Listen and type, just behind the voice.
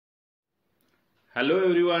Hello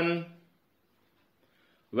everyone,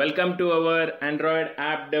 welcome to our Android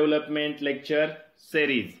app development lecture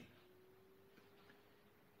series.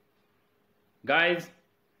 Guys,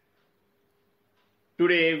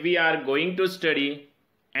 today we are going to study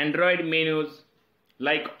Android menus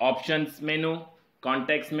like options menu,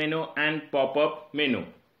 context menu and pop-up menu.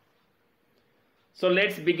 So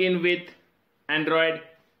let's begin with Android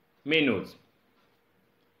menus.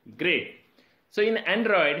 Great. So in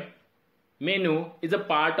Android, menu is a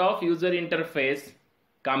part of user interface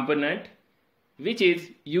component which is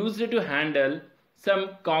used to handle some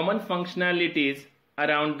common functionalities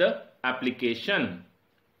around the application.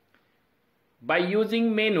 By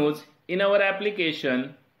using menus in our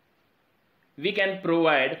application, we can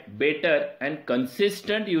provide better and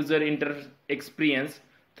consistent user experience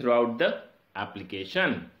throughout the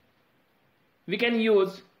application. We can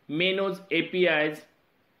use menus APIs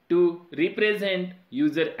to represent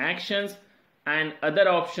user actions and other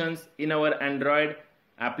options in our Android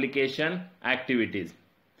application activities.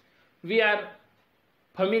 We are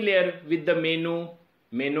familiar with the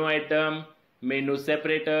menu item, menu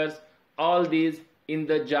separators, all these in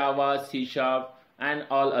the Java, C# and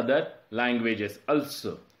all other languages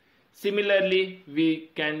also. Similarly,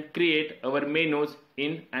 we can create our menus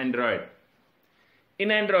in Android.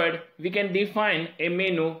 In Android, we can define a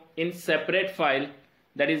menu in separate file,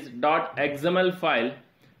 that is .xml file,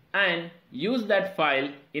 and use that file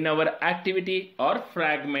in our activity or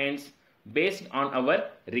fragments based on our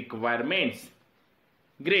requirements.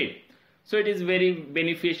 Great. So it is very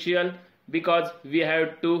beneficial because we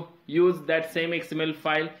have to use that same XML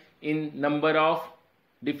file in number of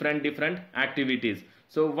different activities.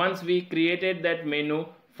 So once we created that menu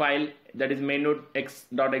file, that is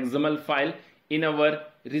menu.xml file, in our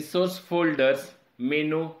resource folders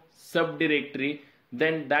menu subdirectory,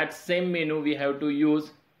 then that same menu we have to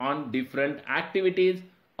use on different activities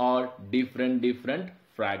or different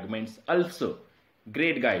fragments also.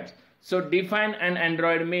 Great guys. So define an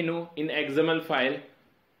Android menu in XML file.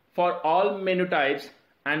 For all menu types,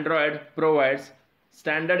 Android provides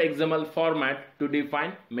standard XML format to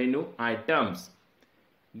define menu items.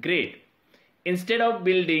 Great. Instead of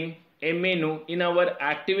building a menu in our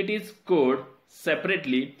activities code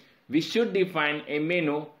separately, we should define a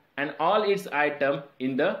menu and all its items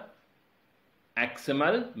in the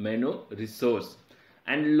XML menu resource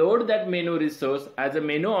and load that menu resource as a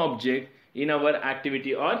menu object in our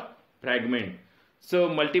activity or fragment. So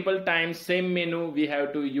multiple times same menu we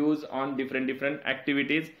have to use on different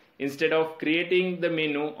activities instead of creating the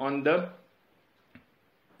menu on the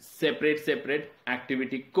separate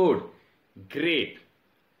activity code. Great.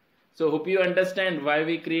 So hope you understand why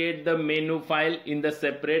we create the menu file in the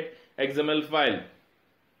separate XML file.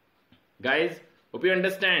 Guys, hope you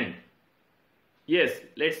understand. Yes,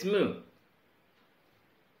 let's move.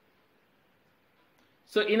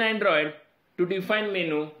 So in Android, to define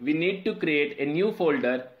menu, we need to create a new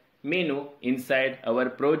folder menu inside our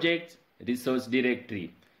project's resource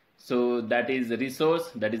directory. So that is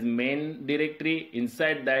resource, that is main directory,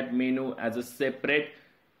 inside that menu as a separate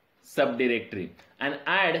subdirectory, and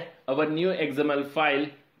add our new XML file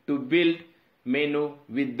to build menu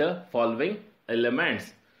with the following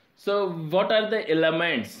elements. So what are the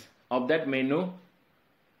elements of that menu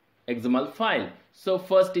XML file? So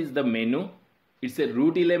first is the menu. It's a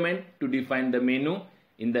root element to define the menu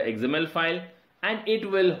in the XML file, and it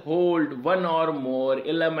will hold one or more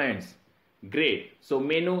elements. Great. So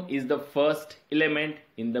menu is the first element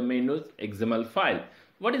in the menu's XML file.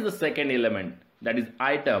 What is the second element? That is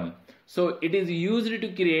item. So it is used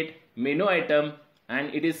to create menu item,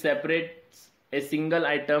 and it is separates a single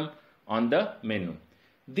item on the menu.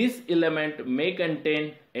 This element may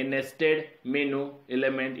contain a nested menu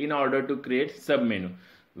element in order to create submenu.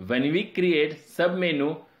 When we create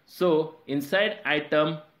submenu, so inside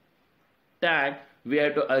item tag we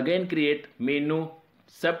have to again create menu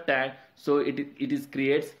subtag, so it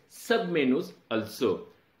creates submenus also.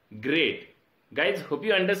 Great. Guys, hope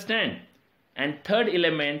you understand. And third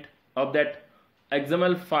element of that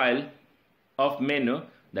XML file of menu,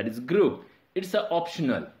 that is group. It's a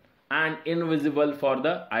optional and invisible for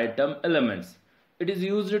the item elements. It is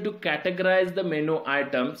used to categorize the menu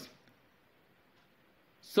items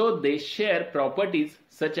so they share properties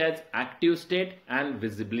such as active state and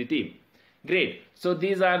visibility. Great. So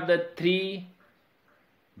these are the three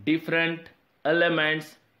different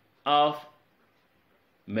elements of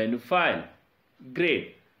menu file.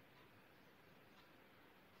 Great.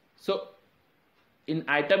 So in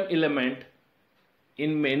item element,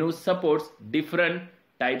 in menu supports different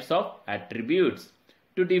types of attributes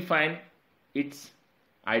to define its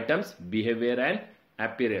items behavior and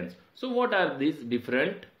appearance. So what are these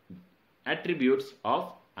different attributes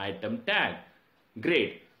of item tag?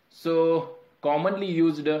 Great. So commonly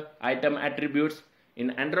used item attributes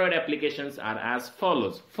in Android applications are as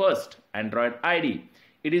follows. First, Android ID.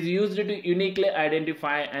 It is used to uniquely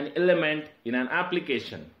identify an element in an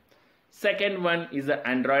application. Second one is the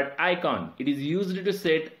Android icon. It is used to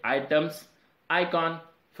set items icon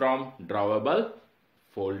from drawable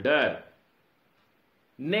folder.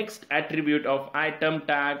 Next attribute of item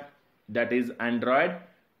tag, that is Android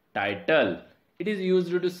title. It is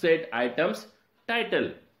used to set items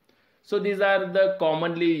title. So these are the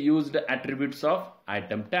commonly used attributes of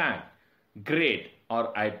item tag. Great.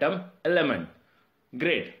 Or item element.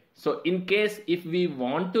 Great. So in case if we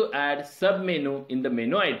want to add submenu in the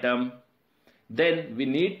menu item, then we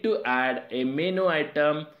need to add a menu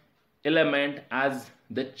item element as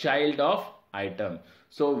the child of item.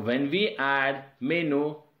 So when we add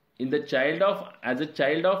menu in the as a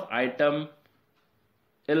child of item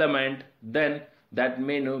element, then that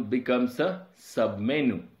menu becomes a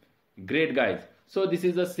submenu. Great guys. So this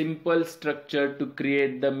is a simple structure to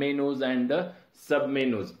create the menus and the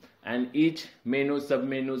submenus, and each menu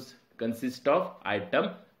submenus consist of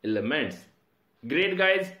item elements. Great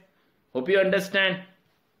guys. Hope you understand.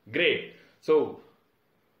 Great. So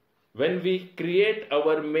when we create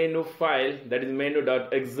our menu file, that is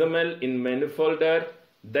menu.xml in menu folder,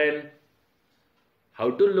 then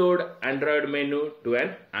how to load Android menu to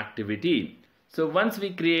an activity. So once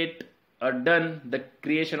we create or done the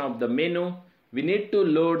creation of the menu, we need to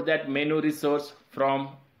load that menu resource from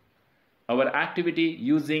our activity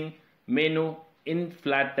using menu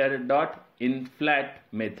inflatter.inflat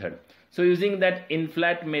method. So using that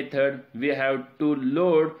inflat method, we have to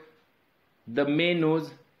load the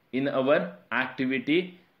menus in our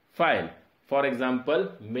activity file. For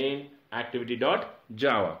example, main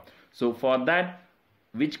activity.java. So for that,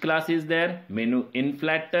 which class is there? Menu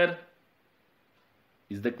inflatter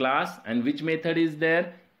is the class, and which method is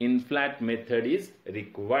there? Inflat method is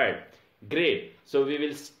required. Great. So we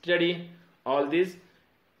will study all this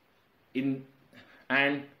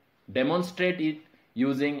and demonstrate it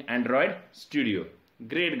using Android Studio.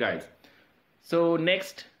 Great guys. So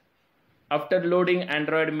next, after loading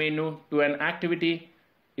Android menu to an activity,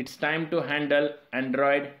 it's time to handle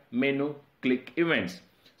Android menu click events.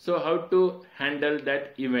 So how to handle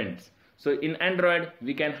that events? So in Android,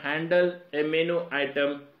 we can handle a menu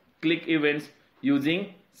item click events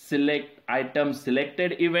using select item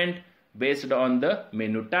selected event based on the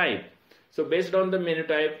menu type. So based on the menu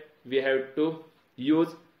type, we have to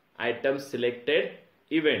use item selected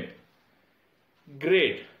event.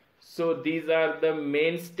 Great. So these are the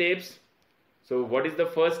main steps. So what is the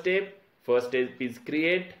first step? First step is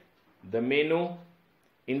create the menu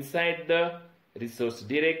inside the resource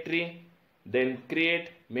directory. Then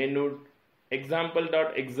create menu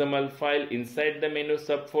example.xml file inside the menu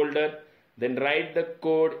subfolder. Then write the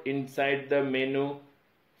code inside the menu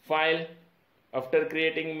file. After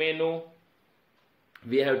creating menu,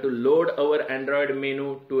 we have to load our Android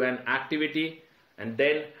menu to an activity and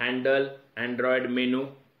then handle Android menu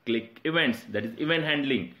click events, that is event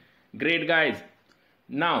handling. Great guys.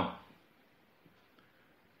 Now,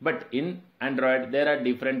 but in Android there are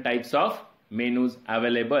different types of menus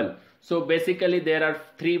available. So basically there are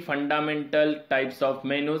three fundamental types of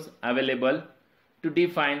menus available to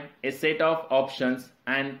define a set of options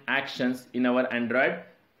and actions in our Android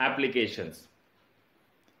applications.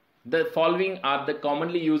 The following are the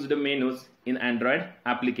commonly used menus in Android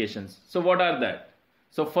applications. So what are that?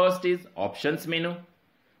 So first is options menu,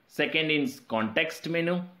 second is context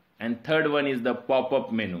menu, and third one is the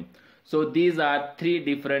pop-up menu. So these are three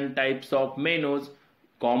different types of menus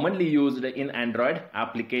commonly used in Android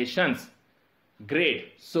applications.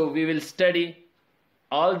 Great. So we will study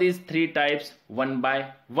all these three types one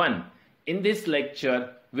by one. In this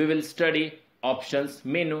lecture, we will study options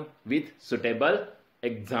menu with suitable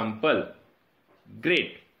example.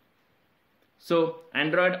 Great. So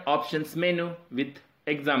Android options menu with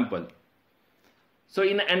example. So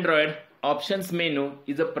in Android, options menu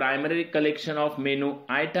is a primary collection of menu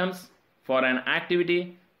items for an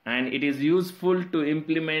activity, and it is useful to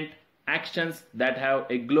implement actions that have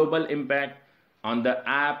a global impact on the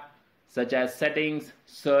app, such as settings,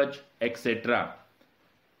 search, etc.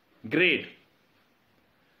 Great.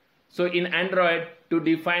 So in Android, to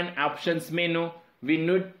define options menu, we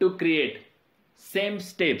need to create same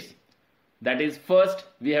steps. That is, first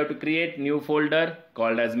we have to create new folder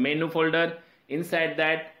called as menu folder. Inside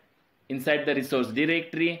that, inside the resource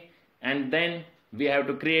directory, and then we have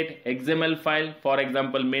to create XML file, for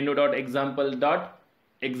example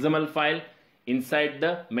menu.example.xml file inside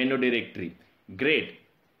the menu directory. Great.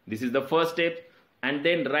 This is the first step, and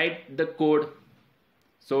then write the code.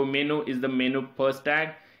 So menu is the menu first tag,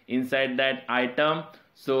 inside that item,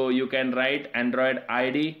 so you can write Android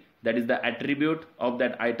ID, that is the attribute of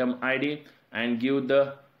that item ID, and give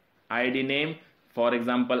the ID name, for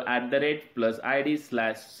example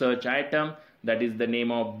 @+ID/search item, that is the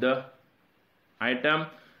name of the item.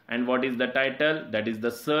 And what is the title? That is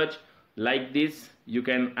the search. Like this you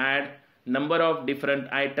can add number of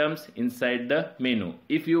different items inside the menu.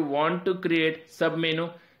 If you want to create sub menu,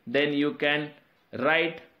 then you can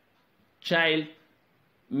write child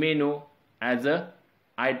menu as a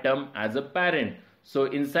item as a parent. So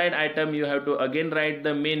inside item you have to again write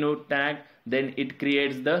the menu tag, then it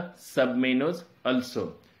creates the sub menus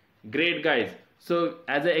also. Great guys. So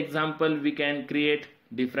as an example we can create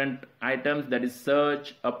different items, that is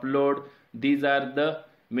search, upload. These are the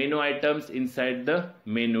menu items inside the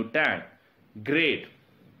menu tag. Great.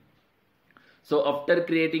 So after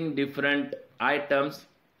creating different items,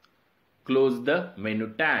 close the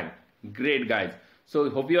menu tag. Great guys. So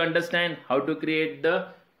hope you understand how to create the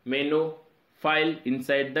menu file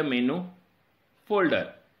inside the menu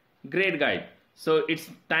folder. Great guys. So it's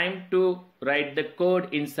time to write the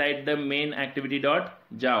code inside the main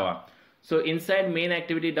activity.java. So inside main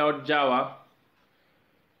activity.java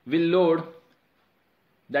we'll load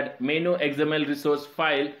that menu XML resource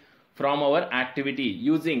file from our activity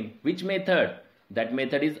using which method? That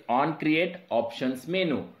method is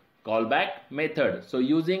onCreateOptionsMenu callback method. So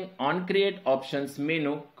using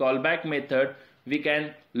onCreateOptionsMenu callback method, we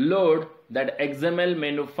can load that XML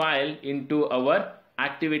menu file into our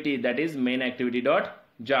activity, that is main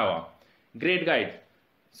activity.java. Great guys.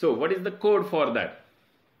 So what is the code for that?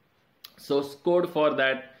 So code for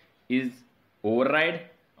that is override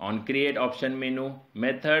onCreateOptionMenu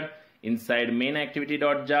method inside main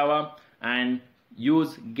activity.java and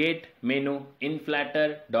use getMenu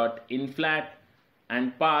inflatter.inflat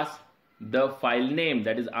and pass the file name,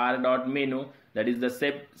 that is r.menu, that is the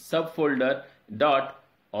subfolder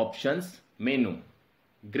 .options menu.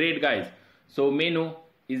 Great guys. So menu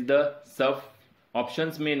is the sub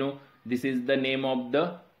options menu. This is the name of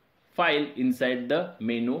the file inside the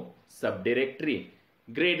menu subdirectory.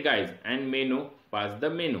 Great guys. And menu, pass the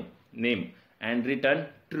menu name and return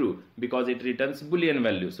true because it returns boolean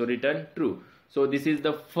value. So return true. So this is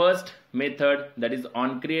the first method, that is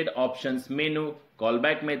onCreateOptionsMenu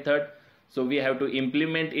callback method. So we have to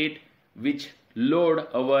implement it, which load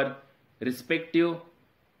our respective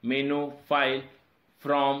menu file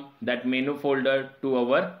from that menu folder to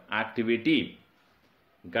our activity.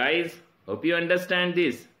 Guys, hope you understand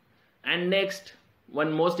this. And next,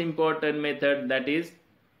 one most important method, that is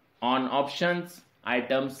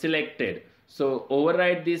onOptionsItemSelected. So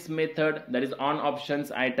override this method, that is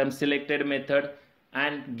onOptionsItemSelected method,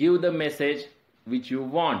 and give the message which you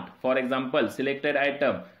want. For example, selected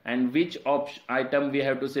item, and which item we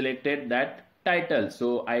have to select it, that title.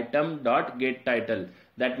 So item.getTitle.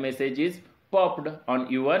 That message is popped on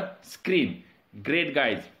your screen. Great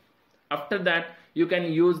guys. After that you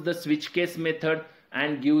can use the switch case method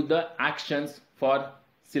and give the actions for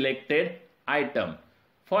selected item.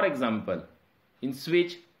 For example, in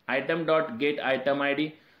switch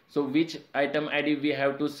item.getItemID, so which item ID we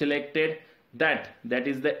have to select it, that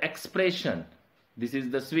is the expression. This is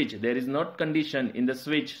the switch. There is not condition in the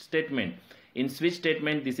switch statement. In switch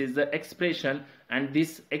statement, this is the expression, and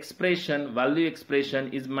this expression, value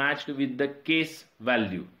expression, is matched with the case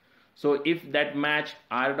value. So if that match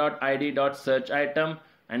r.id.search item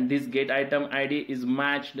and this get item ID is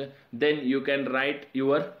matched, then you can write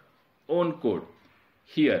your own code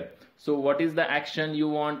here. So what is the action you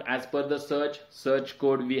want as per the search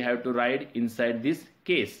code we have to write inside this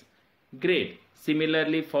case. Great.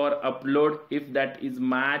 Similarly for upload, if that is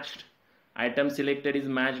matched, item selected is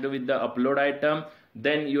matched with the upload item,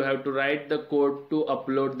 then you have to write the code to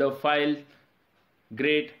upload the file.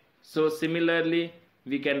 Great. So similarly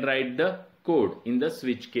we can write the code in the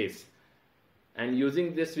switch case, and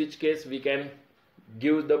using this switch case we can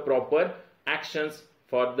give the proper actions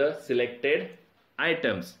for the selected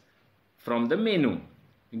items from the menu.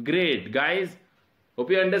 Great guys, hope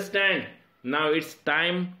you understand. Now it's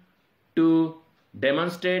time to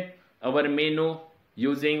demonstrate our menu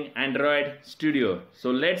using Android Studio. So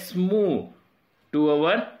let's move to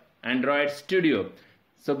our Android Studio.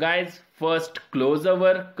 So guys, first close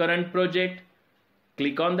our current project,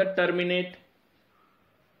 click on the terminate,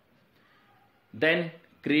 then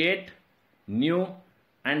create new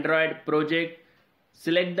Android project,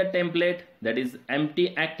 select the template, that is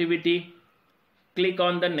empty activity, click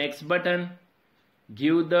on the next button,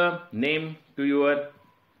 give the name to your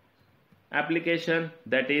application,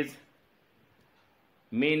 that is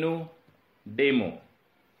menu demo.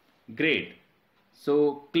 Great.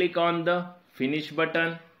 So click on the finish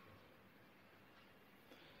button.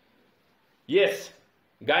 Yes,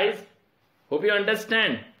 guys, hope you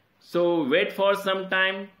understand. So wait for some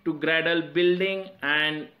time to Gradle building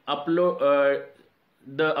and upload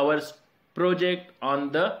our project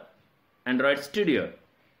on the Android Studio.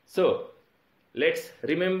 So let's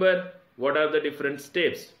remember what are the different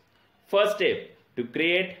steps. First step, to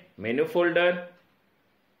create menu folder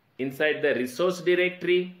inside the resource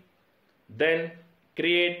directory. Then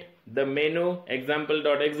create the menu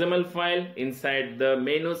example.xml file inside the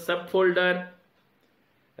menu subfolder.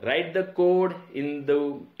 Write the code in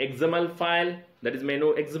the XML file, that is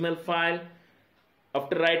menu XML file.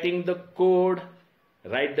 After writing the code,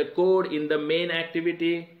 write the code in the main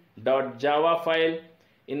activity.java file.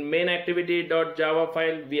 In main activity.java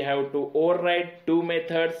file, we have to override two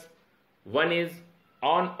methods. One is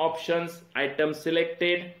on options item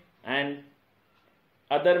selected, and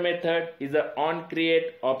other method is a on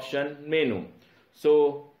create option menu.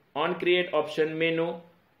 So on create option menu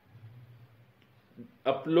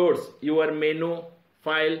uploads your menu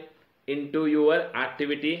file into your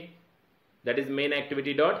activity, that is main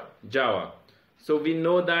activity.java. So we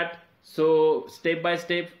know that. So step by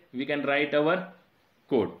step we can write our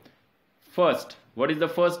code. First, what is the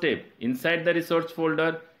first step? Inside the resource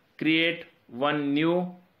folder, create one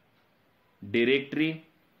new directory.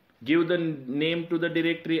 Give the name to the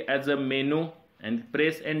directory as a menu and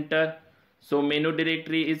press enter. So menu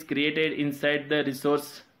directory is created inside the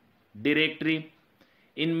resource directory.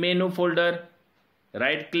 In menu folder,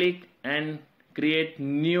 right click and create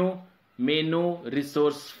new menu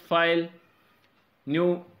resource file.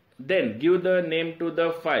 Then give the name to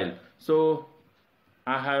the file. So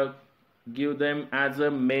I have give them as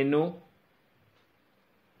a menu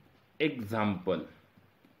example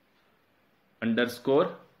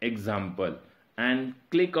 _example and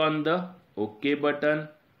click on the OK button.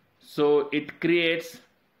 So it creates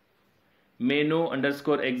menu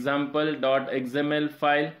 _example.xml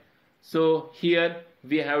file. So here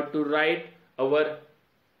we have to write our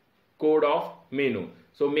code of menu.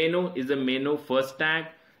 So menu is a menu first tag.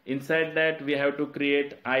 Inside that we have to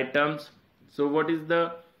create items. So what is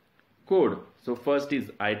the code? So first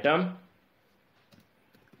is item,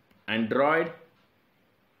 Android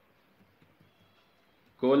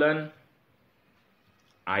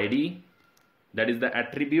ID, that is the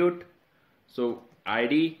attribute. So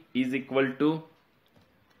ID is equal to,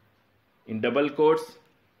 in double quotes,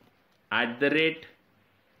 @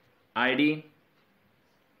 ID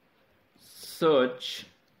search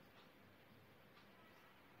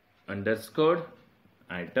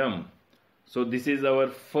 _item. So this is our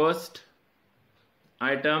first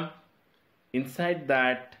item. Inside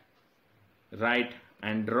that write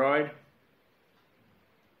Android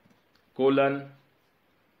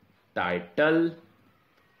title.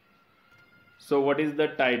 So what is the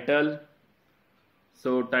title?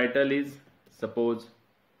 So title is, suppose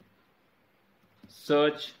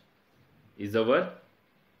search is our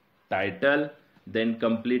title, then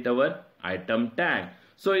complete our item tag.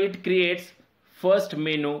 So it creates first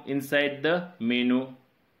menu inside the menu.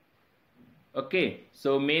 Okay,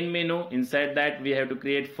 so main menu, inside that we have to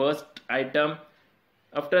create first item.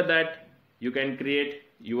 After that you can create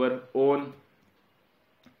your own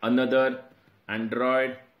another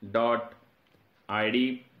Android.id.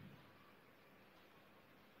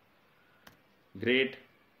 Great.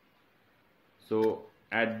 So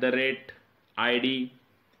 @ID,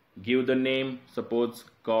 give the name, suppose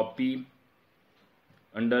copy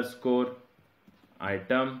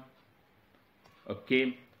 _item.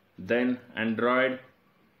 Okay, then Android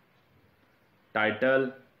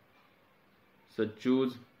title. So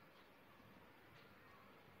choose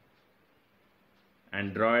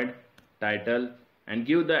Android title and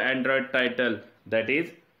give the Android title, that is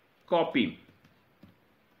copy.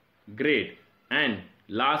 Great. And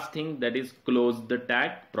last thing, that is close the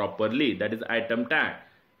tag properly, that is item tag.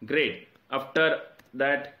 Great. After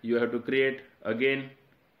that you have to create again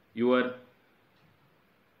your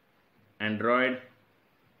Android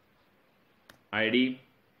ID.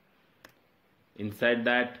 Inside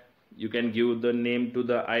that you can give the name to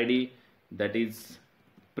the ID, that is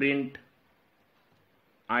print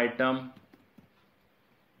item.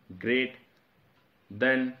 Great.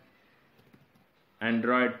 Then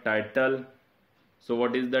Android title. So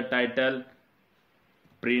what is the title?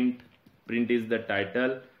 Print is the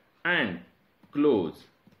title, and close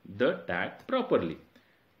the tag properly.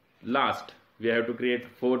 Last we have to create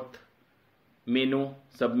fourth menu,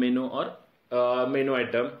 submenu or menu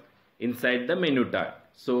item inside the menu tag.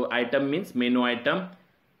 So item means menu item.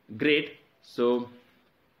 Great. So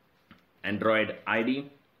Android ID.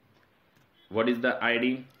 What is the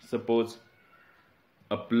ID? Suppose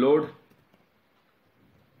upload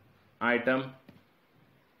item.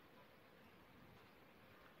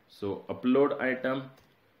 So upload item,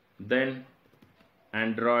 then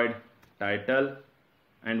Android title.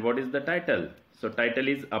 And what is the title? So title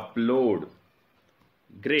is upload.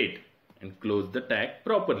 Great. And close the tag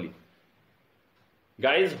properly.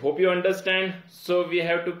 Guys, hope you understand. So we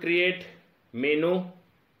have to create menu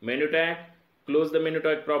tag. Close the menu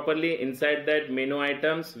tag properly. Inside that menu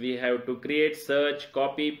items, we have to create search,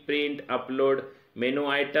 copy, print, upload menu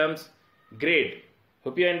items. Great.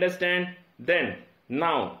 Hope you understand. Then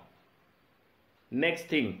now next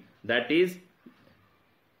thing, that is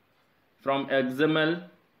from XML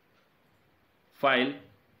file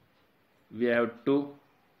we have to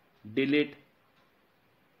delete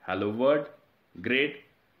hello world. Great.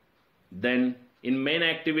 Then in main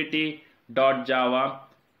activity .java,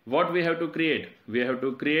 what we have to create? We have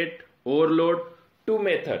to create overload two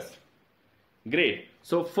methods. Great.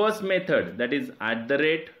 So first method, that is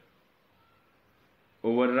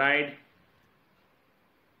 @override.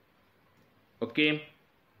 Okay.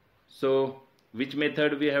 So which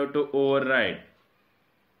method we have to override?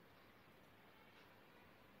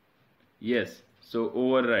 Yes. So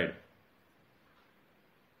override.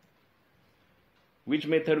 Which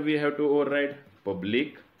method we have to override?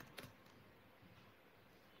 Public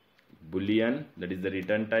boolean, that is the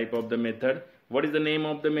return type of the method. What is the name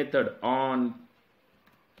of the method? On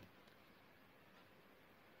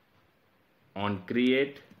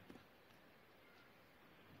create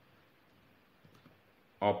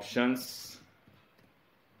options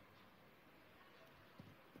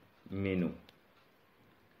menu.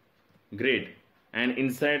 Great. And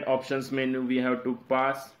inside options menu we have to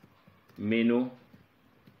pass menu.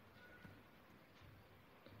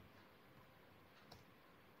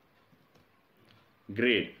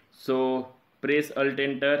 Great. So press Alt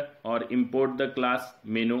Enter or import the class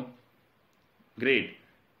menu. Great.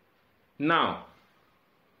 Now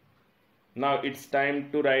it's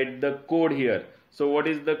time to write the code here. So what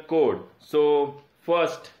is the code? So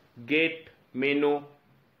first get menu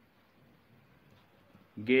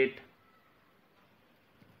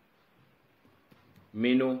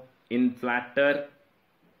in flatter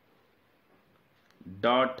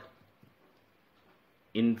dot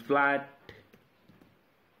inflat,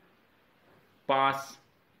 pass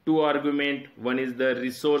two argument. One is the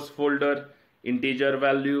resource folder integer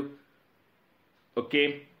value,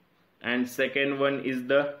 okay, and second one is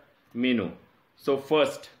the menu. So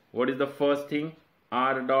first, what is the first thing?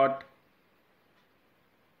 R dot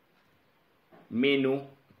menu,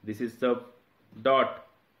 this is the dot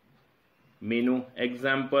menu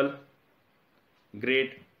example.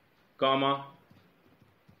 Great. Comma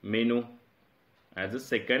menu as a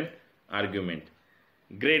second argument.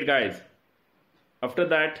 Great, guys. After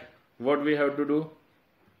that, what we have to do?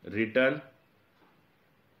 Return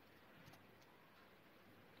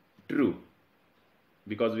true,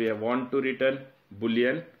 because we want to return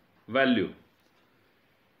boolean value.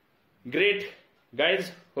 Great,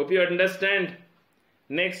 guys, hope you understand.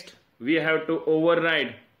 Next we have to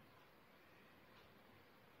override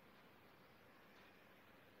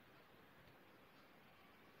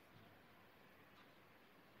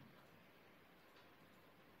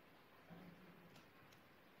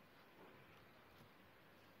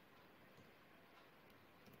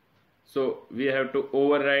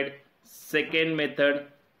second method,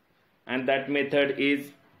 and that method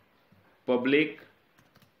is public,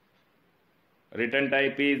 return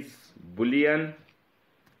type is boolean,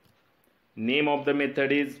 name of the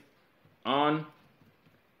method is on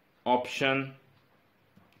options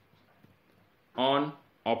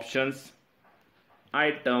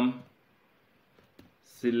item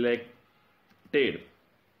selected,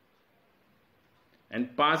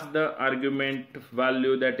 and pass the argument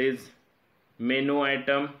value, that is menu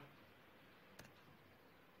item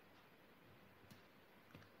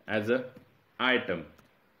as a item.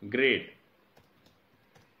 Great.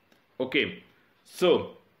 Okay,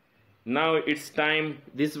 so now it's time,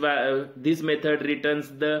 this method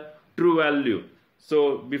returns the true value.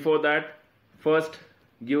 So before that, first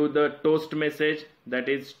give the toast message, that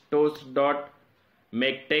is toast dot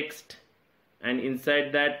make text, and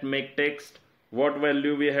inside that make text what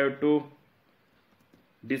value we have to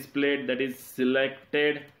display, that is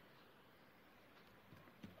selected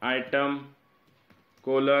item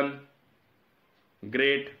colon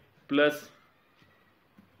great plus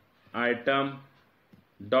item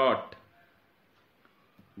dot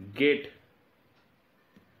get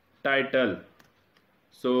title.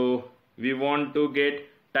 So we want to get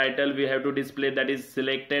title we have to display, that is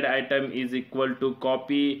selected item is equal to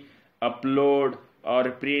copy, upload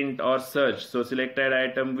or print or search. So selected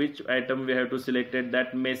item, which item we have to select it,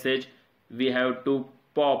 that message we have to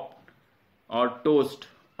pop or toast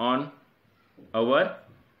on our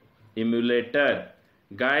emulator.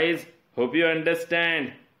 Guys, hope you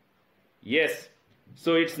understand. Yes,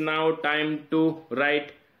 so it's now time to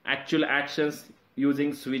write actual actions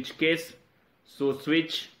using switch case. So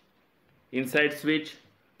switch, inside switch,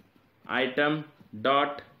 item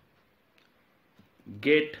dot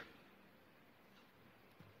get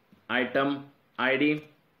item ID.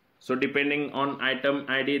 So depending on item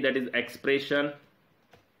ID, that is expression,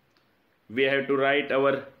 we have to write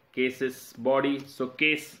our cases body. So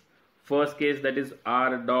case, first case, that is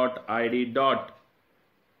r dot id dot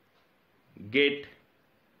get,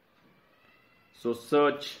 so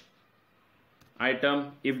search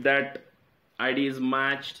item, if that id is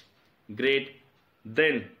matched, great.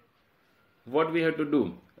 Then what we have to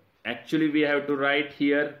do, actually we have to write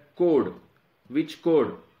here code. Which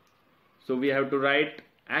code? So we have to write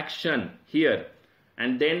action here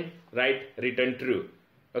and then write return true.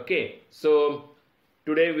 Okay, so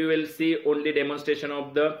today we will see only demonstration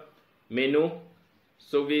of the menu.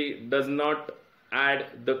 So we does not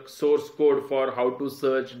add the source code for how to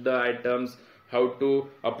search the items, how to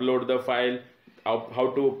upload the file,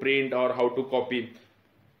 how to print or how to copy.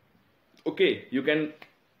 Okay, you can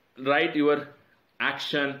write your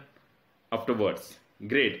action afterwards.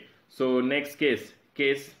 Great. So next case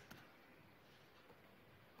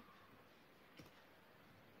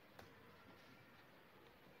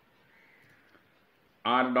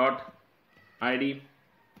r dot id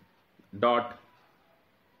dot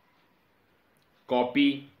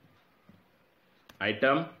copy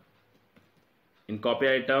item. In copy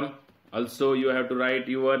item also you have to write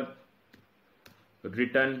your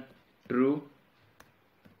return true.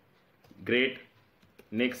 Great.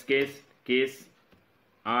 Next case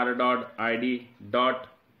r dot id dot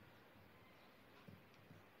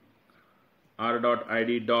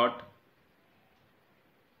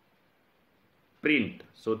print.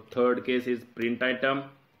 So third case is print item,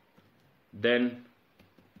 then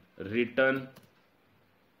return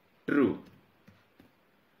true.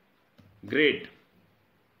 Great.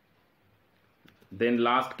 Then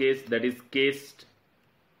last case, that is cased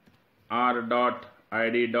r dot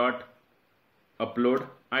id dot upload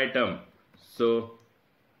item. So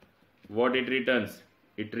what it returns?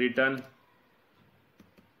 It returns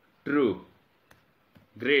true.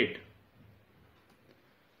 Great.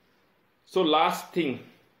 So last thing,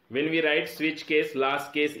 when we write switch case,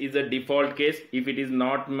 last case is a default case. If it is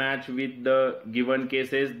not matched with the given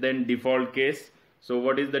cases, then default case. So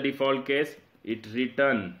what is the default case? It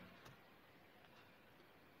return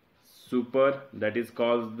super, that is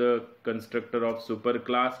called the constructor of super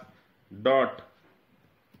class, dot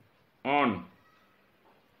on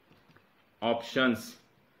options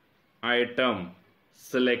item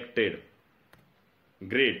selected.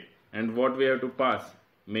 Great. And what we have to pass?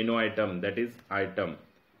 Menu item, that is item.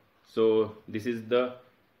 So this is the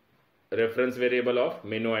reference variable of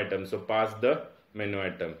menu item. So pass the menu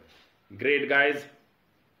item. Great, guys.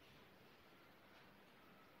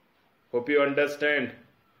 Hope you understand.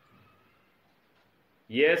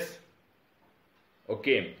 Yes.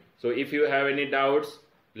 Okay. So if you have any doubts,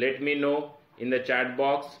 let me know in the chat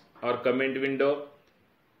box or comment window.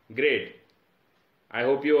 Great. I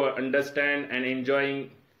hope you understand and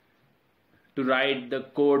enjoying to write the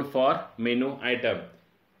code for menu item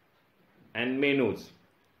and menus.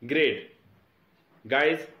 Great.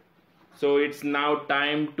 Guys, so it's now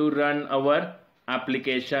time to run our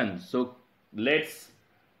application. So let's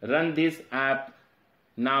run this app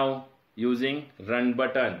now using run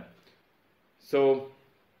button. So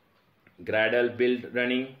Gradle build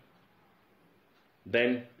running,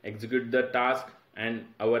 then execute the task, and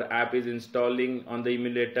our app is installing on the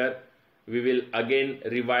emulator. We will again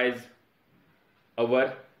revise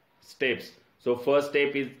our steps. So first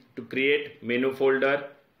step is to create menu folder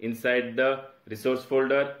inside the resource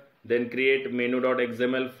folder, then create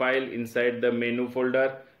menu.xml file inside the menu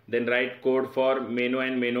folder, then write code for menu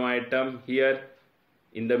and menu item here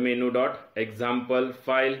in the menu.example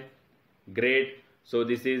file. Great. So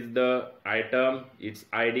this is the item, its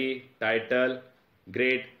ID, title.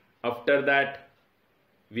 Great. After that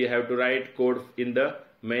we have to write code in the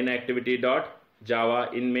main activity.java.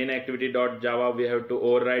 In main activity.java we have to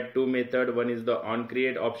override two methods. One is the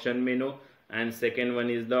onCreate option menu and second one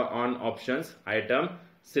is the on options item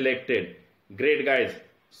selected. Great, guys.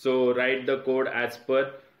 So write the code as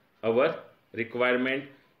per our requirement.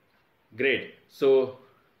 Great. So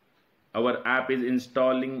our app is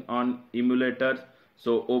installing on emulator.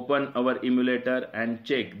 So open our emulator and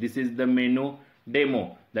check. This is the menu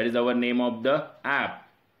demo. That is our name of the app.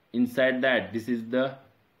 Inside that, this is the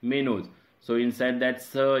menus. So inside that,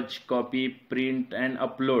 search, copy, print and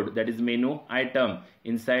upload, that is menu item.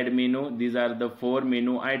 Inside menu, these are the 4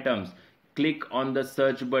 menu items. Click on the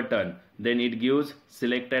search button, then it gives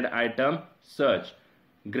selected item search.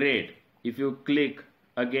 Great. If you click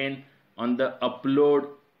again on the upload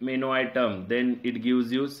menu item, then it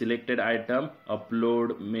gives you selected item,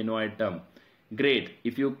 upload menu item. Great.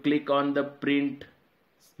 If you click on the print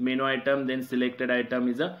menu item, then selected item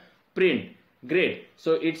is a print. Great.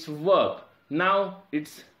 So it's work. Now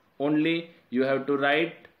it's only you have to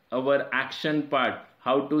write our action part,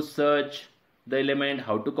 how to search the element,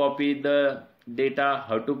 how to copy the data,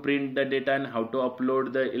 how to print the data and how to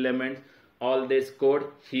upload the elements. All this code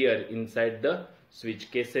here inside the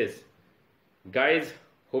switch cases. Guys,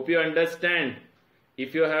 hope you understand.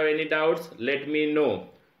 If you have any doubts, let me know.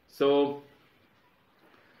 So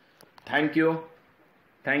thank you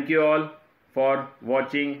all for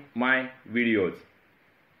watching my videos.